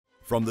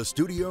From the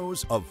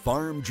studios of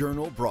Farm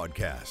Journal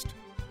Broadcast,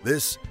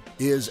 this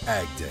is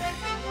Ag Day.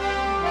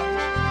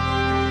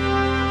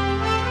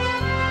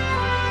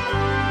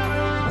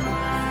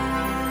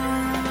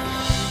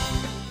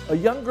 A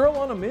young girl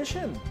on a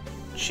mission.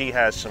 She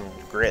has some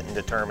grit and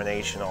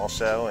determination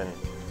also, and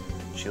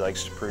she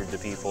likes to prove to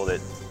people that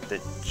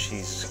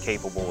she's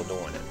capable of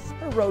doing it.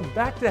 Her road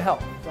back to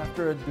health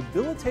after a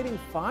debilitating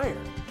fire.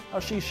 How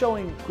she's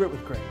showing grit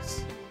with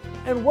grace.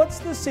 And what's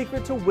the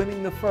secret to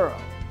winning the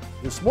furrow?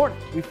 This morning,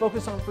 we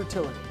focus on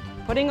fertility.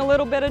 Putting a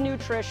little bit of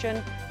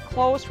nutrition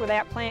close where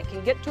that plant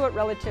can get to it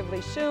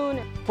relatively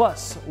soon.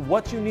 Plus,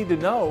 what you need to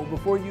know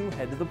before you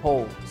head to the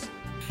polls.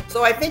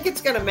 So I think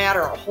it's going to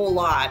matter a whole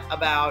lot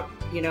about,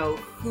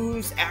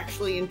 who's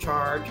actually in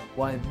charge.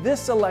 Why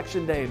this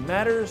election day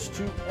matters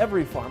to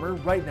every farmer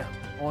right now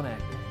on Ag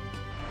Day.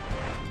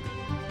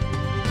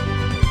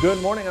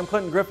 Good morning, I'm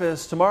Clinton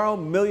Griffiths. Tomorrow,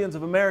 millions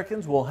of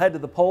Americans will head to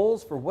the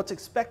polls for what's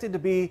expected to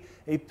be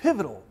a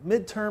pivotal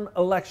midterm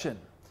election.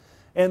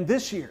 And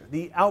this year,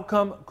 the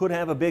outcome could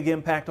have a big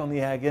impact on the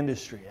ag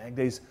industry. Ag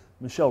Day's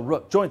Michelle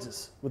Rook joins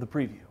us with a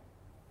preview.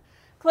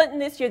 Clinton,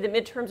 this year the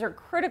midterms are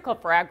critical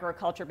for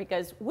agriculture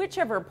because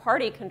whichever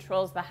party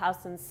controls the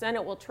House and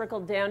Senate will trickle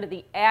down to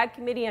the Ag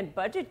Committee and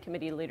Budget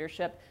Committee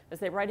leadership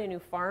as they write a new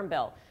farm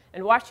bill.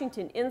 And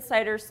Washington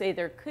insiders say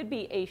there could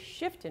be a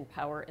shift in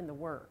power in the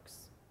works.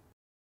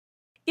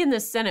 In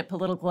the Senate,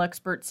 political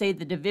experts say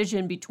the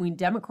division between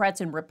Democrats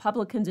and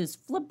Republicans has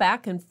flipped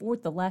back and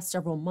forth the last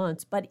several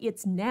months, but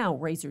it's now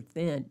razor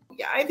thin.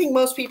 Yeah, I think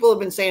most people have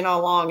been saying all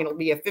along it'll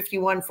be a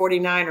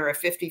 51-49 or a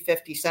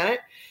 50-50 Senate.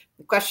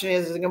 The question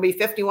is it going to be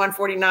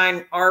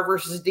 51-49 R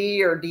versus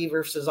D or D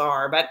versus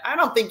R? But I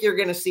don't think you're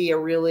going to see a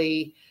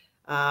really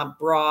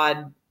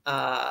broad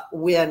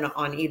win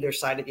on either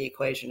side of the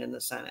equation in the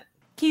Senate.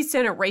 Key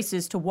Senate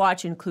races to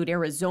watch include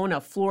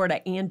Arizona,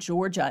 Florida, and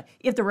Georgia.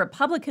 If the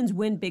Republicans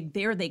win big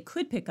there, they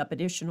could pick up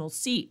additional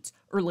seats.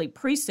 Early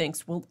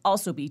precincts will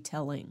also be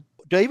telling.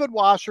 David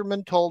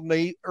Wasserman told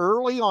me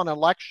early on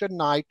election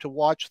night to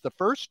watch the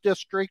first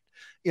district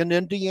in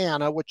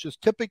Indiana, which is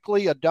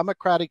typically a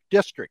Democratic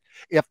district.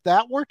 If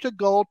that were to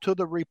go to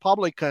the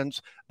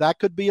Republicans, that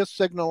could be a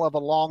signal of a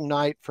long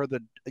night for the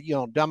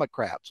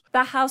Democrats.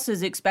 The House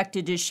is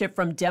expected to shift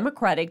from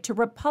Democratic to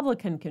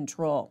Republican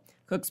control.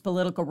 Cook's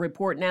Political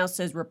Report now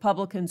says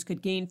Republicans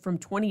could gain from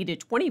 20 to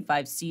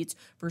 25 seats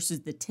versus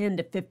the 10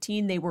 to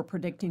 15 they were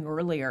predicting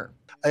earlier.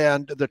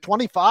 And the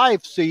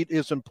 25 seat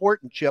is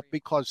important, Chip,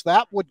 because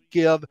that would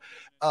give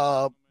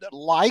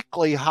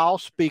likely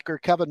House Speaker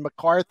Kevin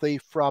McCarthy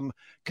from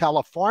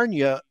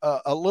California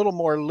a little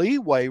more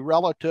leeway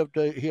relative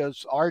to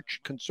his arch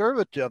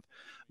conservative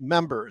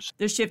members.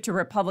 The shift to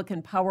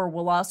Republican power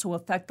will also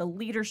affect the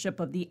leadership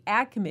of the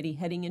Ag Committee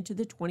heading into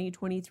the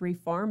 2023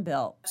 Farm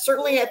Bill.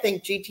 Certainly, I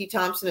think G.T.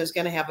 Thompson is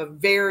going to have a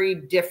very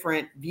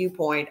different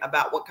viewpoint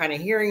about what kind of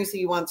hearings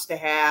he wants to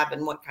have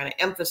and what kind of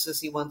emphasis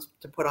he wants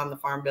to put on the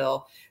Farm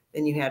Bill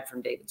than you had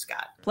from David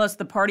Scott. Plus,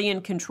 the party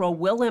in control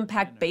will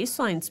impact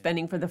baseline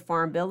spending for the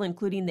Farm Bill,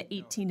 including the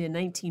 $18 to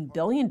 $19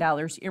 billion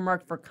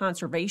earmarked for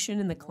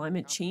conservation and the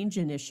Climate Change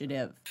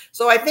Initiative.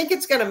 So I think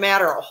it's going to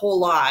matter a whole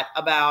lot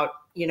about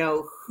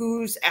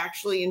who's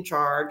actually in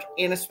charge,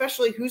 and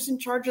especially who's in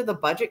charge of the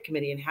Budget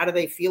Committee and how do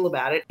they feel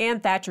about it.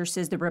 Ann Thatcher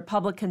says the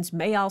Republicans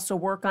may also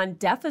work on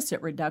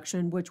deficit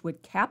reduction, which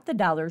would cap the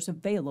dollars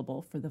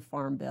available for the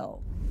Farm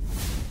Bill.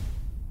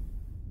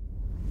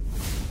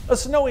 A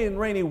snowy and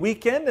rainy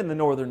weekend in the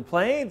northern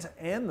plains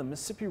and the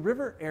Mississippi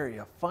River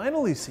area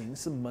finally seeing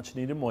some much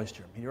needed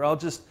moisture.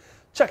 Meteorologist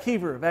Chuck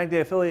Heaver of Ag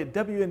Day affiliate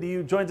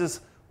WNDU joins us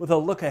with a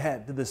look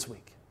ahead to this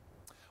week.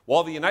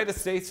 While the United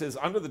States is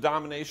under the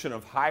domination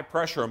of high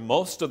pressure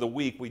most of the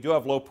week, we do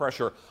have low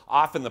pressure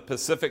off in the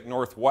Pacific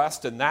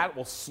Northwest, and that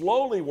will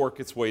slowly work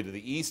its way to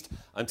the east.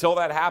 Until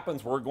that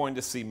happens, we're going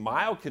to see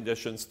mild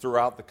conditions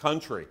throughout the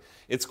country.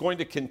 It's going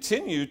to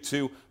continue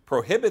to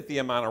prohibit the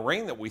amount of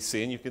rain that we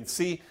see, and you can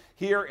see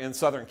here in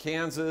southern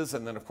Kansas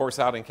and then, of course,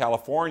 out in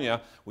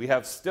California, we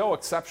have still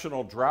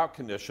exceptional drought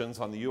conditions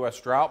on the U.S.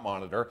 Drought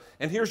Monitor.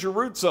 And here's your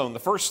root zone. The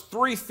first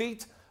 3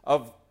 feet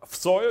of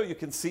soil you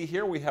can see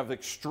here, we have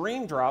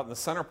extreme drought in the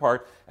center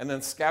part and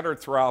then scattered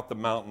throughout the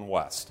Mountain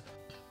West.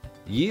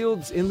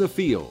 Yields in the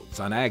Fields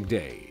on Ag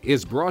Day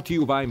is brought to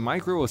you by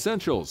Micro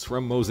Essentials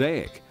from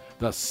Mosaic,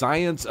 the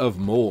science of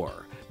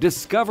more.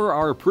 Discover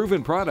our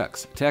proven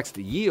products. Text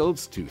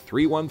YIELDS to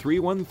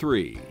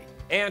 31313.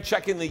 And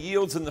checking the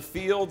yields in the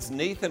fields,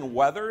 Nathan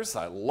Weathers,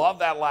 I love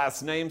that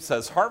last name,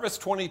 says Harvest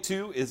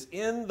 22 is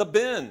in the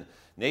bin.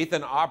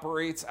 Nathan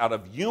operates out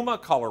of Yuma,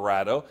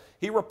 Colorado.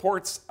 He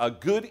reports a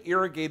good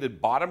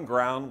irrigated bottom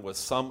ground was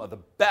some of the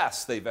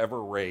best they've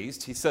ever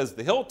raised. He says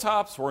the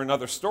hilltops were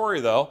another story,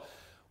 though,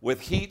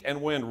 with heat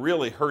and wind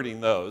really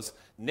hurting those.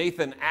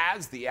 Nathan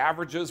adds the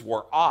averages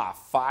were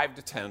off 5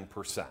 to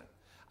 10%.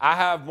 I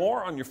have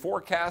more on your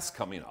forecast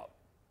coming up.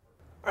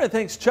 All right,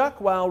 thanks,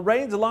 Chuck. While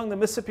rains along the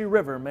Mississippi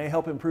River may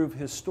help improve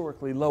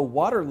historically low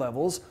water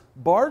levels,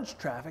 barge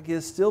traffic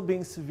is still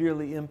being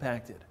severely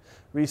impacted.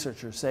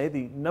 Researchers say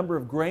the number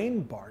of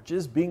grain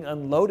barges being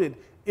unloaded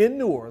in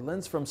New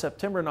Orleans from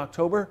September and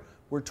October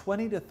were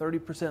 20 to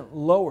 30%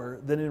 lower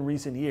than in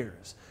recent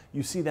years.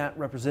 You see that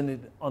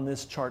represented on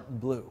this chart in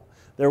blue.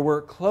 There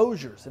were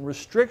closures and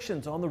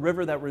restrictions on the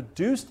river that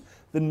reduced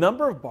the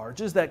number of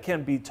barges that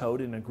can be towed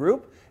in a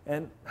group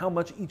and how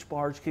much each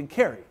barge can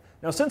carry.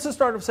 Now, since the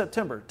start of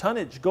September,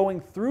 tonnage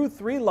going through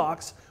 3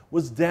 locks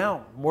was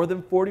down more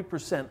than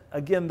 40%,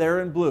 again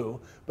there in blue,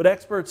 but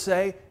experts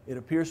say it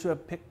appears to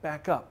have picked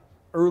back up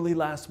early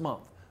last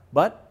month,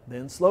 but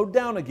then slowed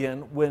down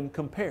again when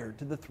compared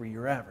to the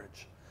 3-year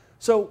average.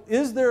 So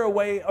is there a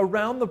way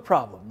around the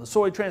problem? The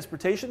Soy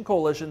Transportation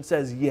Coalition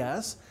says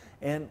yes,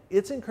 and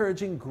it's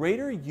encouraging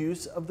greater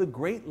use of the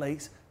Great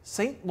Lakes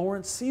St.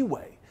 Lawrence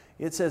Seaway.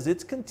 It says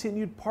its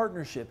continued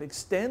partnership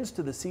extends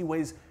to the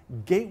Seaway's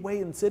Gateway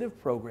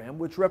Incentive Program,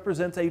 which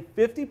represents a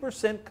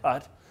 50%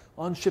 cut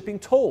on shipping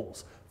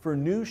tolls for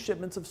new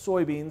shipments of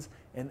soybeans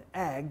and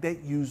ag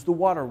that use the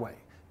waterway.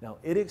 Now,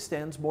 it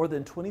extends more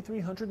than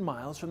 2,300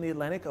 miles from the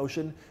Atlantic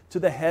Ocean to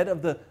the head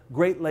of the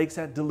Great Lakes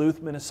at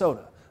Duluth,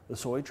 Minnesota. The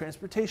Soy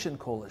Transportation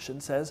Coalition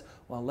says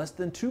while less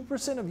than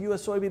 2% of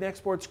U.S. soybean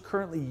exports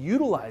currently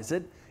utilize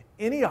it,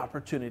 any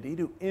opportunity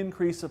to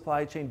increase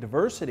supply chain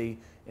diversity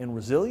and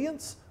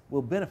resilience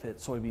will benefit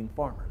soybean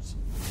farmers.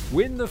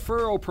 Win the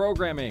Furrow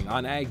programming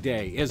on Ag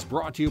Day is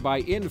brought to you by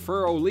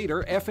In-Furrow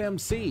leader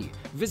FMC.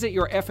 Visit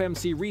your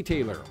FMC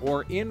retailer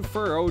or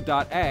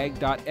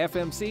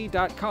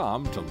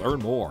infurrow.ag.fmc.com to learn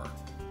more.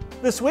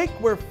 This week,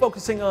 we're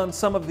focusing on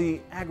some of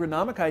the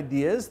agronomic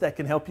ideas that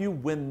can help you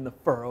win the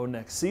furrow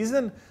next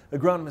season.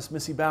 Agronomist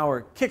Missy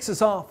Bauer kicks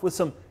us off with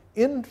some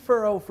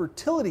in-furrow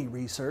fertility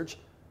research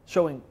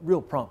showing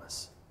real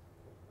promise.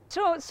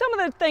 So some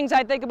of the things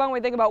I think about when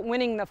we think about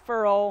winning the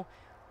furrow,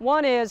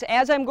 one is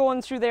as I'm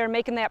going through there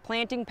making that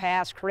planting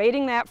pass,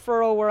 creating that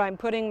furrow where I'm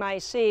putting my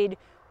seed,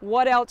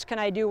 what else can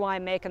I do while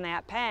I'm making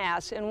that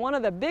pass? And one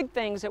of the big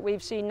things that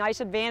we've seen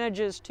nice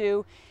advantages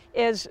to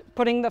is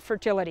putting the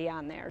fertility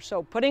on there.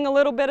 So putting a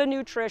little bit of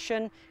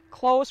nutrition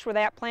close where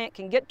that plant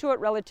can get to it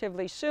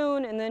relatively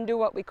soon, and then do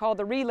what we call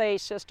the relay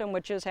system,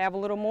 which is have a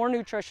little more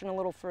nutrition a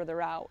little further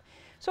out.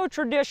 So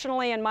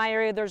traditionally in my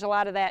area there's a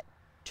lot of that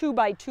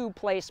 2x2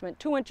 placement,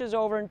 2 inches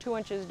over and 2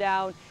 inches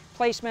down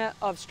placement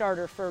of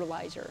starter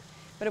fertilizer.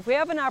 But if we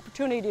have an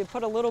opportunity to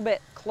put a little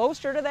bit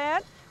closer to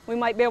that, we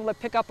might be able to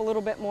pick up a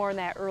little bit more in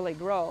that early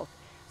growth.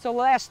 So the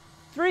last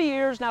 3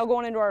 years, now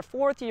going into our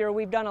 4th year,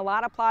 we've done a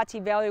lot of plots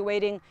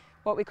evaluating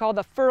what we call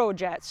the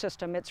FurrowJet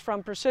system. It's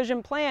from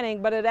Precision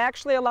Planting, but it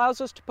actually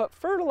allows us to put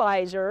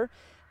fertilizer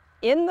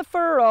in the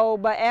furrow,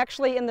 but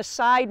actually in the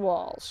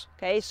sidewalls.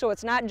 Okay, so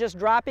it's not just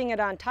dropping it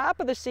on top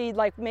of the seed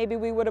like maybe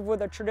we would have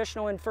with a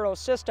traditional in-furrow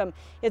system.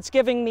 It's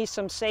giving me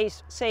some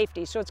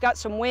safety. So it's got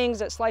some wings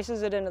that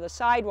slices it into the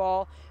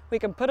sidewall. We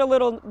can put a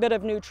little bit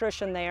of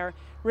nutrition there.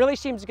 Really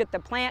seems to get the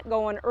plant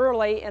going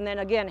early, and then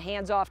again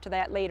hands off to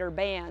that later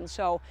band.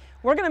 So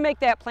we're going to make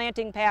that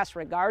planting pass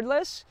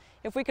regardless.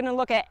 If we can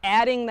look at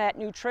adding that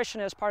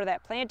nutrition as part of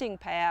that planting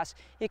pass,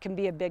 it can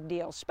be a big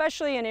deal,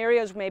 especially in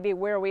areas maybe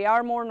where we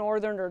are more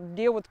northern or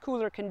deal with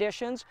cooler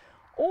conditions,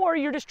 or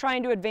you're just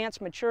trying to advance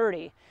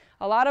maturity.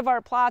 A lot of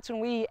our plots, when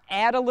we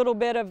add a little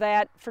bit of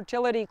that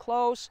fertility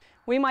close,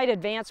 we might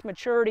advance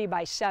maturity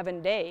by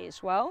 7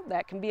 days. Well,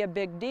 that can be a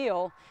big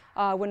deal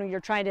when you're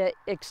trying to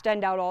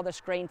extend out all this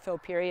grain fill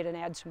period and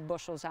add some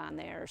bushels on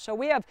there. So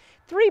we have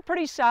 3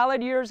 pretty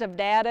solid years of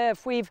data.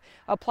 If we've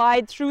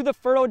applied through the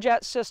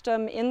FurrowJet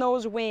system in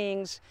those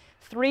wings,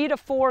 3 to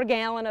 4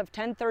 gallon of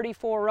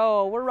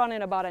 1034O, we're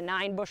running about a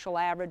 9 bushel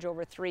average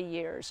over 3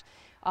 years.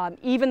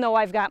 Even though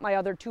I've got my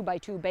other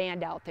 2x2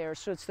 band out there,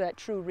 so it's that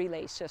true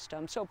relay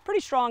system. So pretty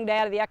strong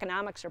data, the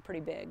economics are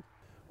pretty big.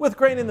 With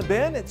grain in the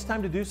bin, it's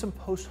time to do some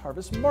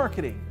post-harvest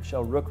marketing.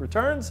 Michelle Rook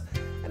returns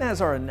and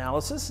has our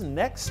analysis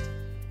next.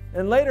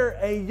 And later,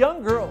 a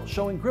young girl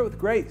showing grit with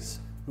grace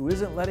who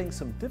isn't letting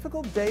some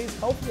difficult days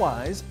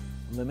health-wise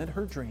limit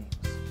her dreams.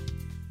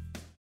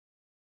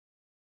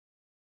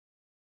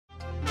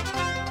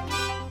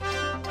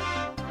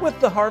 With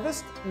the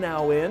harvest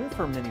now in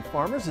for many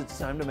farmers, it's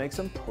time to make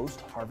some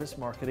post-harvest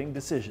marketing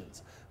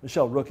decisions.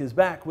 Michelle Rook is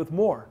back with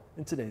more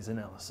in today's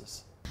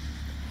analysis.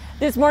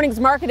 This morning's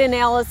market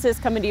analysis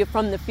coming to you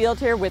from the field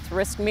here with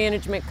Risk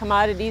Management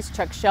Commodities,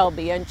 Chuck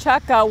Shelby. And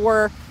Chuck,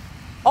 we're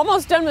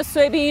almost done with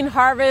soybean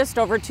harvest,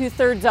 over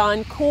 2/3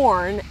 on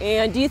corn.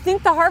 And do you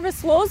think the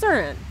harvest lows are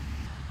in?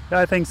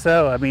 I think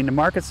so. I mean, the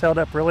market's held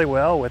up really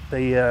well with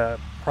the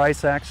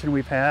price action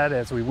we've had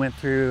as we went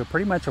through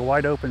pretty much a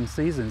wide open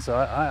season. So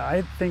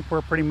I think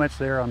we're pretty much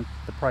there on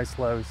the price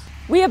lows.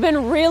 We have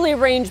been really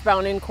range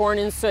bound in corn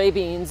and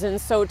soybeans, and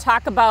so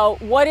talk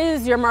about what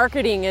is your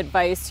marketing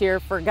advice here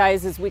for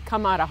guys as we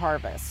come out of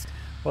harvest?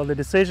 Well, the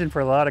decision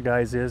for a lot of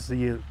guys is, do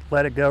you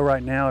let it go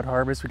right now at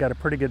harvest? We got a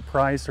pretty good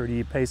price, or do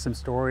you pay some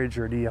storage,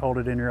 or do you hold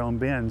it in your own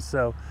bins?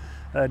 So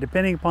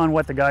depending upon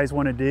what the guys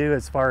want to do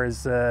as far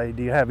as do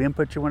you have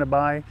input you want to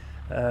buy,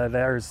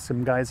 there's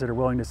some guys that are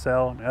willing to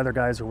sell, and other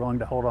guys are willing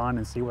to hold on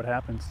and see what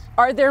happens.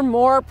 Are there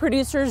more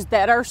producers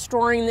that are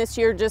storing this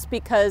year just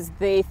because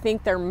they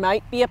think there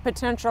might be a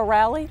potential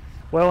rally?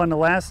 Well, in the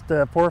last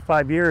 4 or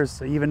 5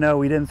 years, even though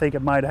we didn't think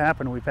it might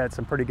happen, we've had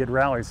some pretty good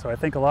rallies. So I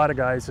think a lot of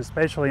guys,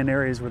 especially in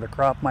areas where the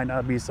crop might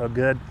not be so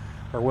good,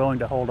 are willing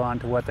to hold on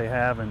to what they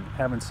have and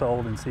haven't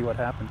sold and see what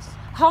happens.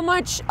 How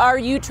much are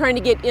you trying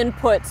to get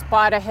input,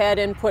 spot ahead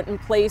input in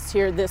place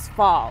here this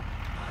fall?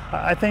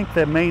 I think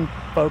the main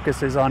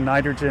focus is on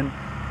nitrogen.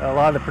 A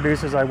lot of the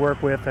producers I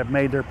work with have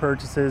made their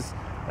purchases.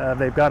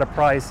 They've got a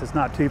price that's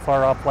not too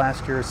far off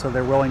last year, so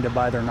they're willing to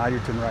buy their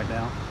nitrogen right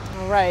now.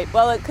 All right.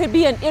 Well, it could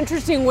be an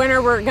interesting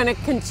winter. We're going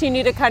to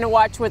continue to kind of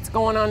watch what's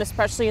going on,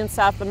 especially in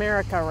South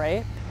America,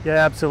 right?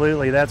 Yeah,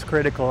 absolutely. That's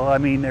critical. I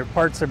mean, there are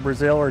parts of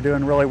Brazil are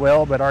doing really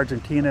well, but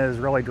Argentina is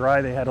really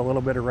dry. They had a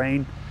little bit of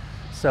rain.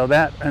 So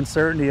that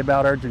uncertainty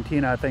about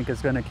Argentina, I think,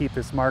 is going to keep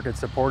this market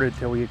supported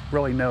till we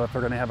really know if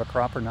they're going to have a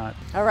crop or not.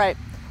 All right.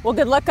 Well,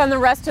 good luck on the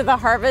rest of the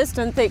harvest,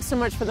 and thanks so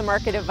much for the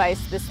market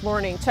advice this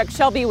morning. Chuck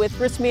Shelby with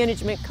Risk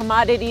Management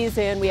Commodities,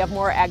 and we have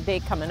more Ag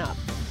Day coming up.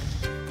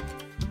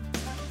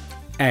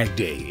 Ag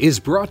Day is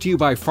brought to you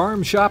by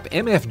Farm Shop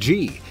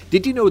MFG.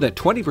 Did you know that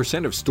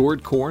 20% of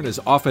stored corn is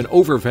often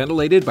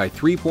overventilated by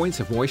 3 points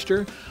of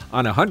moisture?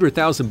 On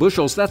 100,000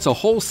 bushels, that's a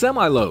whole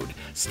semi-load.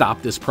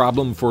 Stop this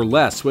problem for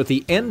less with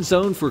the End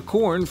Zone for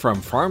Corn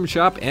from Farm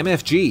Shop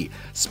MFG.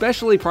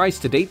 Specially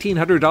priced at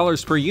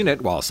 $1,800 per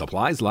unit while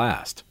supplies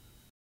last.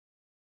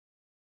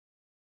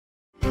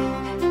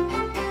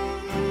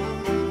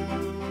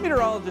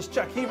 Meteorologist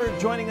Chuck Hebert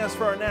joining us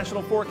for our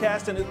national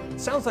forecast, and it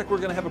sounds like we're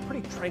going to have a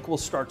pretty tranquil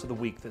start to the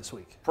week this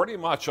week. Pretty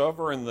much.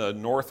 Over in the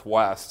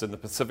Northwest, in the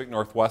Pacific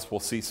Northwest,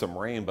 we'll see some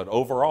rain, but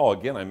overall,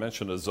 again, I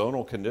mentioned a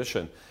zonal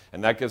condition,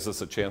 and that gives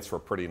us a chance for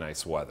pretty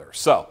nice weather.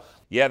 So,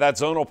 yeah, that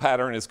zonal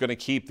pattern is going to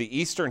keep the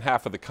eastern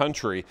half of the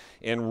country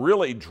in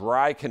really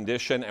dry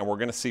condition, and we're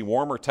going to see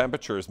warmer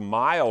temperatures,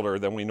 milder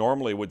than we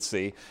normally would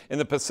see. In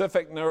the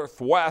Pacific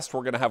Northwest,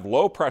 we're going to have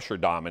low pressure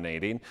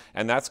dominating,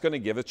 and that's going to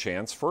give a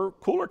chance for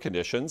cooler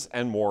conditions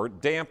and more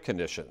damp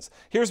conditions.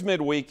 Here's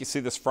midweek. You see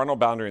this frontal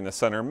boundary in the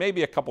center,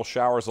 maybe a couple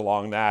showers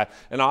along that,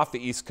 and off the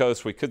east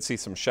coast, we could see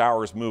some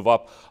showers move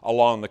up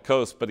along the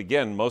coast, but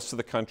again, most of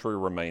the country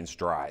remains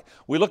dry.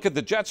 We look at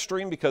the jet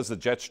stream because the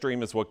jet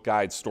stream is what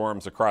guides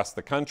storms across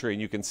the country,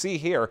 and you can see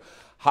here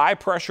high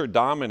pressure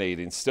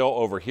dominating still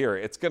over here.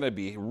 It's going to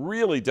be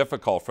really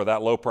difficult for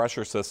that low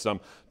pressure system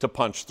to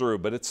punch through,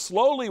 but it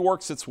slowly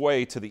works its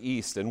way to the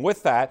east, and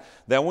with that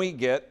then we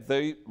get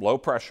the low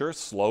pressure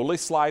slowly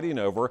sliding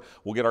over.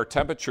 We'll get our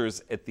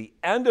temperatures at the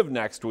end of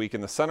next week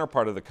in the center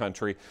part of the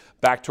country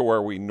back to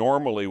where we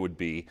normally would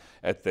be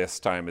at this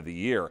time of the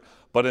year.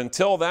 But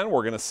until then,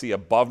 we're going to see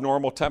above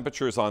normal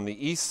temperatures on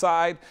the east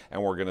side,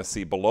 and we're going to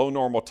see below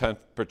normal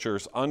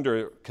temperatures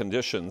under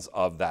conditions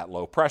of that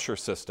low pressure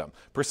system.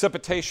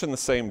 Precipitation, the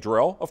same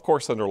drill. Of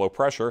course, under low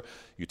pressure,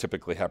 you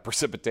typically have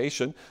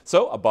precipitation.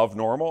 So above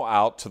normal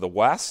out to the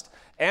west,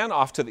 and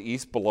off to the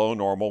east below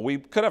normal. We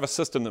could have a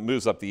system that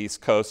moves up the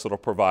east coast, so it'll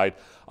provide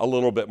a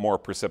little bit more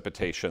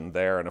precipitation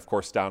there, and of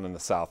course down in the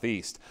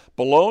southeast.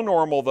 Below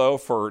normal, though,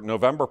 for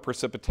November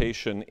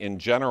precipitation in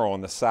general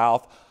in the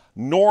south,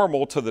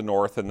 normal to the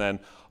north, and then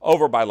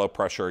over by low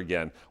pressure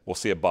again, we'll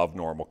see above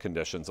normal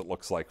conditions, it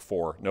looks like,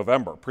 for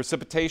November.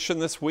 Precipitation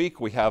this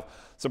week, we have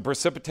some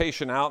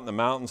precipitation out in the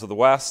mountains of the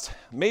west,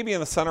 maybe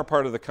in the center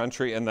part of the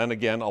country, and then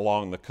again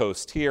along the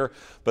coast here.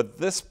 But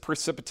this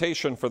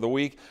precipitation for the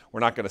week,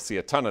 we're not going to see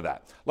a ton of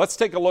that. Let's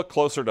take a look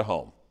closer to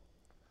home.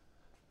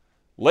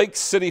 Lake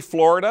City,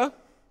 Florida,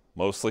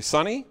 mostly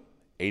sunny,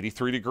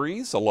 83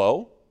 degrees, a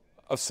low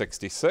of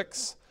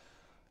 66.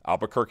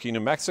 Albuquerque,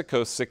 New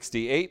Mexico,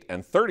 68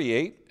 and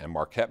 38, and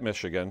Marquette,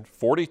 Michigan,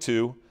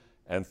 42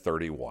 and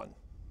 31.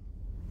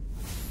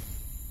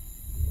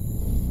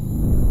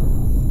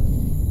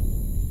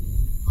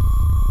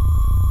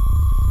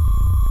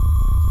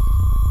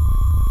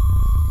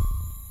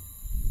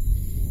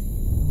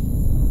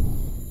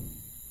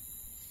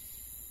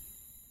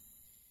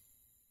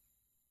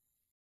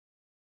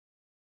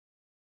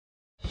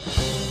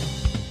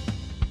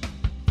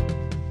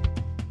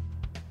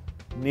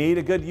 Need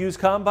a good used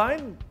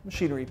combine?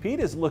 Machinery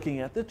Pete is looking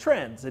at the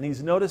trends, and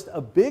he's noticed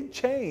a big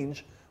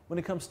change when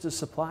it comes to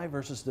supply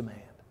versus demand.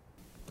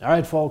 All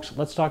right, folks,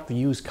 let's talk the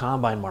used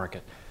combine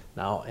market.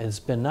 Now, it's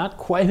been not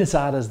quite as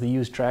hot as the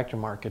used tractor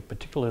market,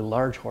 particularly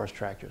large horse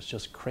tractors,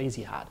 just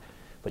crazy hot.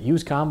 But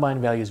used combine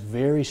value is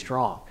very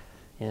strong.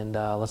 And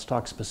let's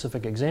talk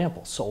specific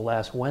examples. So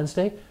last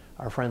Wednesday,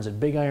 our friends at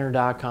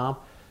BigIron.com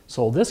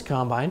sold this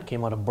combine,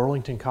 came out of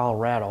Burlington,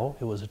 Colorado.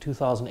 It was a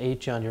 2008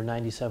 John Deere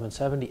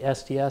 9770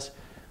 STS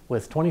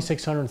with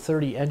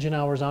 2,630 engine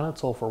hours on it,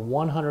 sold for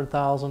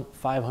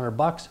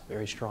 $100,500,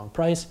 very strong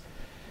price.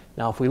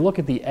 Now, if we look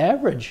at the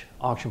average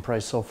auction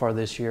price so far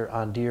this year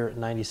on Deere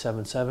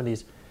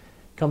 9770s,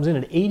 comes in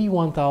at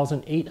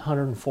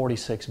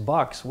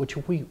 $81,846, which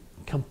if we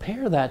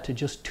compare that to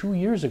just 2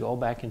 years ago,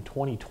 back in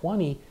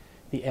 2020,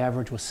 the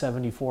average was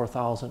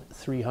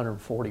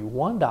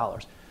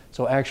 $74,341.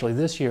 So actually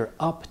this year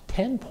up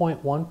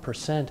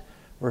 10.1%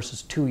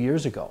 versus 2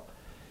 years ago.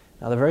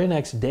 Now, the very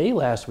next day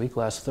last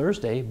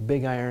Thursday,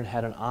 Big Iron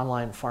had an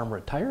online farm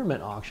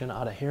retirement auction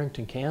out of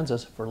Harrington,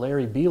 Kansas for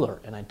Larry Beeler.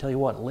 And I tell you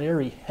what,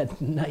 Larry had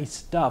nice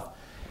stuff.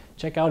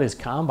 Check out his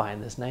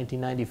combine, this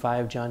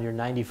 1995 John Deere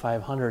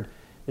 9500.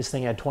 This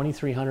thing had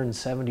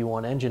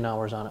 2,371 engine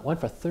hours on it. Went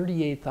for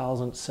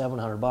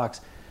 $38,700.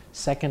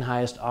 Second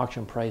highest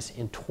auction price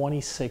in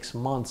 26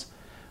 months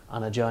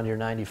on a John Deere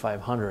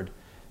 9500.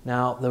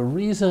 Now, the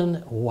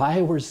reason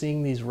why we're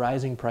seeing these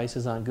rising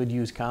prices on good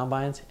used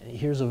combines,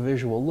 here's a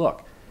visual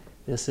look.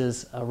 This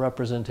is a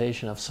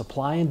representation of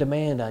supply and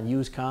demand on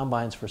used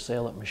combines for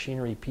sale at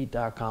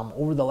MachineryPete.com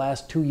over the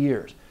last 2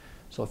 years.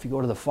 So if you go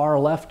to the far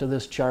left of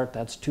this chart,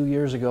 that's 2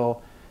 years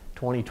ago,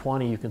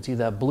 2020, you can see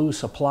that blue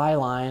supply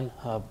line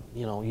of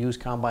used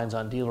combines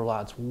on dealer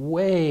lots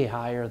way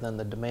higher than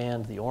the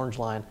demand, the orange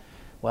line.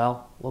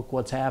 Well, look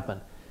what's happened.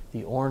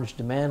 The orange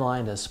demand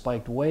line has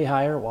spiked way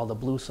higher while the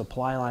blue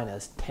supply line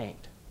has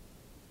tanked.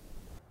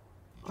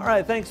 All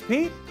right, thanks,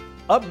 Pete.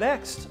 Up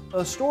next,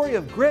 a story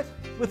of grit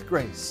with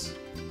grace.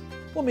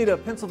 We'll meet a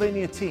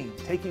Pennsylvania teen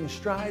taking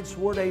strides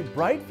toward a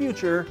bright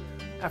future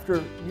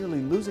after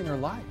nearly losing her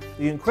life.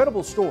 The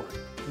incredible story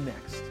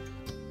next.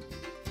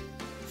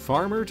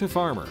 Farmer to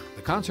Farmer,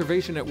 the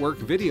Conservation at Work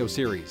video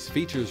series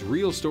features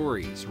real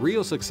stories,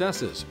 real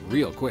successes,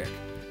 real quick.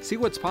 See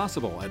what's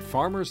possible at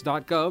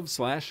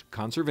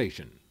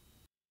farmers.gov/conservation.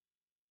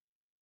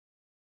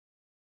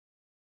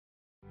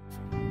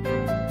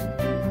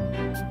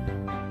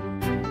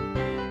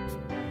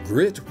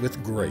 Grit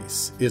with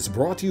Grace is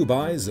brought to you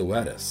by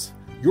Zoetis.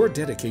 Your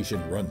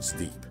dedication runs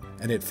deep,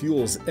 and it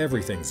fuels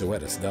everything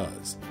Zoetis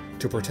does.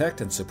 To protect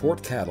and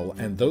support cattle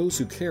and those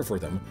who care for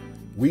them,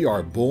 we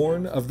are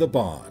born of the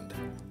bond.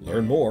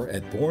 Learn more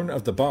at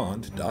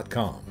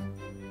bornofthebond.com.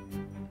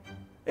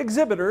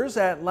 Exhibitors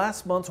at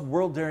last month's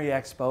World Dairy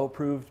Expo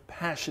proved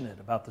passionate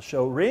about the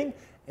show ring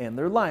and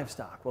their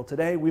livestock. Well,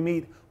 today we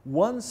meet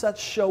one such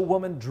show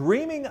woman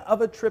dreaming of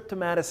a trip to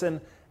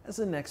Madison as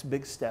the next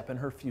big step in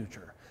her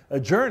future. A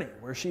journey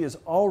where she has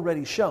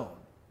already shown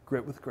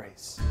grit with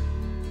grace.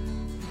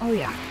 Oh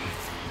yeah,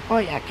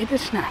 get the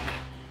snack.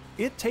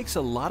 It takes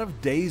a lot of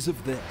days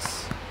of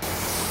this.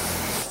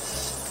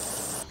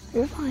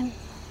 You're fine.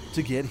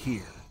 To get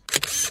here.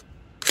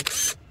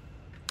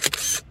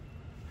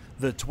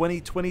 The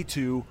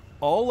 2022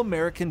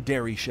 All-American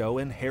Dairy Show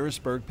in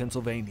Harrisburg,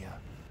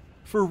 Pennsylvania.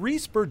 For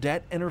Reese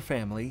Burdett and her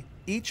family,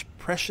 each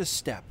precious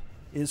step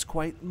is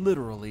quite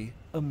literally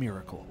a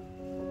miracle.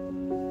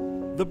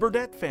 The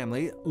Burdett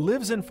family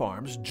lives and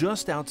farms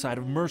just outside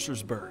of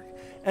Mercersburg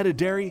at a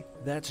dairy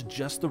that's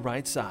just the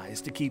right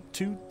size to keep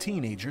two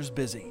teenagers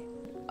busy.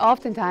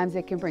 Oftentimes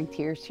it can bring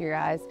tears to your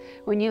eyes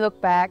when you look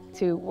back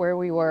to where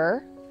we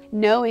were,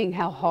 knowing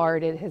how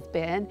hard it has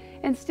been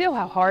and still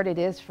how hard it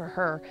is for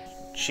her.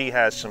 She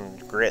has some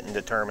grit and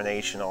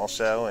determination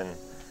also, and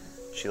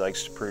she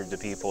likes to prove to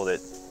people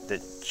that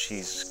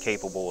she's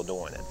capable of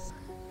doing it.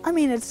 I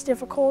mean, it's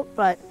difficult,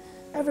 but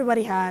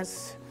everybody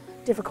has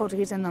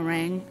difficulties in the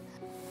ring.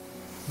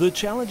 The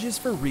challenges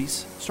for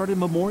Reese started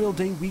Memorial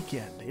Day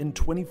weekend in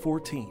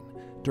 2014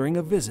 during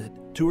a visit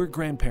to her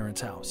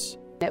grandparents' house.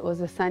 It was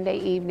a Sunday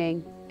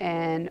evening,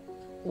 and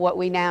what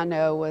we now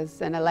know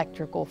was an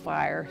electrical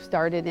fire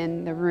started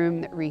in the room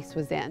that Reese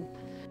was in.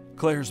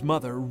 Claire's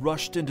mother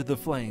rushed into the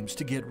flames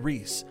to get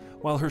Reese,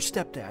 while her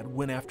stepdad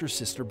went after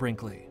Sister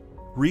Brinkley.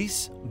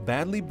 Reese,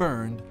 badly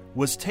burned,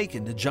 was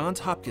taken to Johns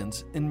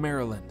Hopkins in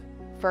Maryland.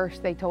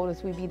 First, they told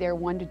us we'd be there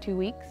 1 to 2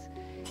 weeks,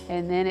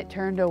 and then it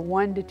turned to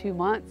 1 to 2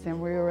 months, and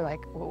we were like,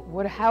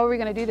 well, how are we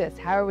going to do this?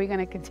 How are we going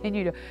to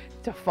continue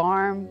to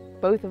farm,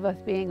 both of us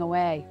being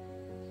away?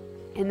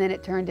 And then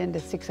it turned into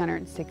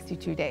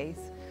 662 days.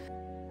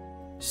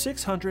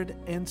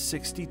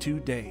 662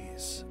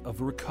 days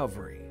of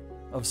recovery,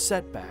 of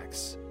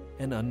setbacks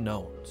and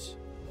unknowns.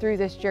 Through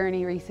this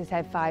journey, Reese has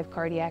had 5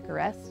 cardiac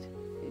arrests.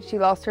 She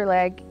lost her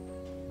leg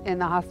in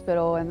the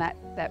hospital in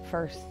that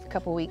first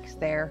couple weeks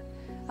there,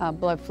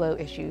 blood flow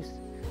issues.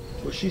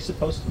 Was she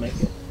supposed to make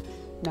it?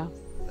 No.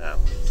 No.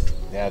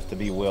 You have to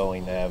be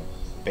willing to have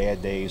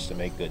bad days to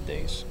make good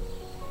days.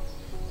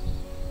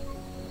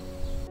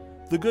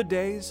 The good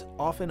days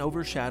often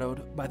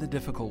overshadowed by the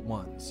difficult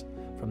ones.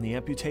 From the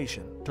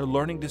amputation to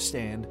learning to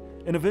stand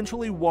and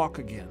eventually walk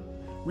again,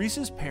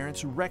 Reese's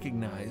parents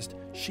recognized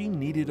she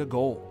needed a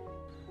goal.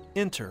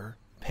 Enter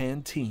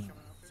Pantene.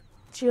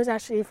 She was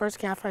actually the first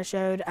calf I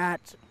showed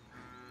at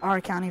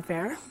our county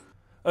fair.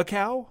 A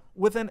cow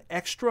with an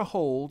extra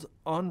hold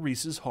on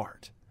Reese's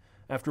heart.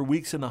 After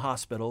weeks in the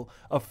hospital,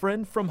 a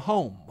friend from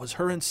home was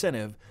her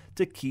incentive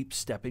to keep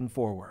stepping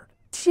forward.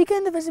 She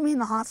came to visit me in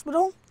the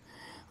hospital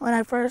when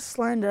I first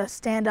learned to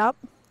stand up,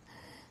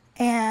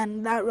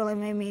 and that really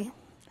made me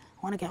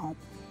want to get home.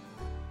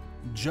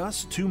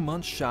 Just 2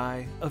 months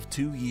shy of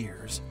 2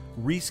 years,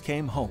 Reese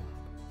came home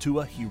to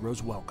a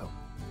hero's welcome.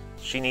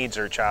 She needs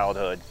her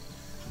childhood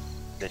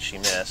that she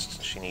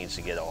missed. She needs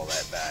to get all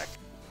that back.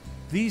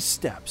 These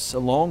steps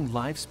along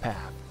life's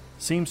path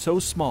seem so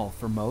small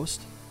for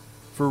most.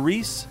 For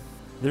Reese,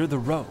 they're the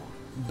road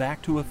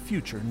back to a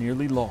future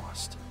nearly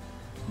lost,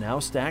 now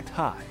stacked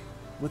high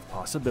with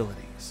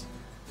possibilities.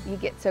 You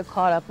get so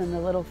caught up in the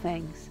little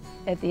things.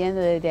 At the end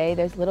of the day,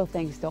 those little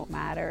things don't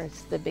matter.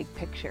 It's the big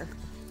picture.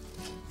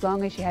 As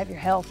long as you have your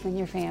health and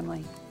your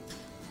family,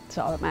 that's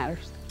all that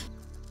matters.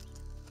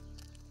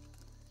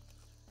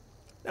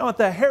 Now at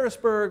the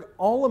Harrisburg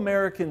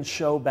All-American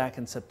Show back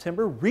in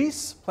September,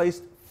 Reese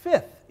placed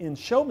 5th in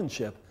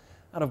showmanship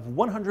out of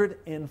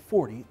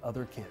 140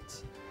 other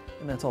kids.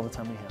 And that's all the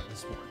time we have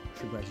this morning.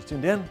 So glad you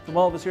tuned in. From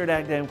all of us here at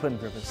Ag Day, I'm Clinton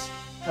Griffiths.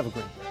 Have a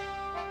great day.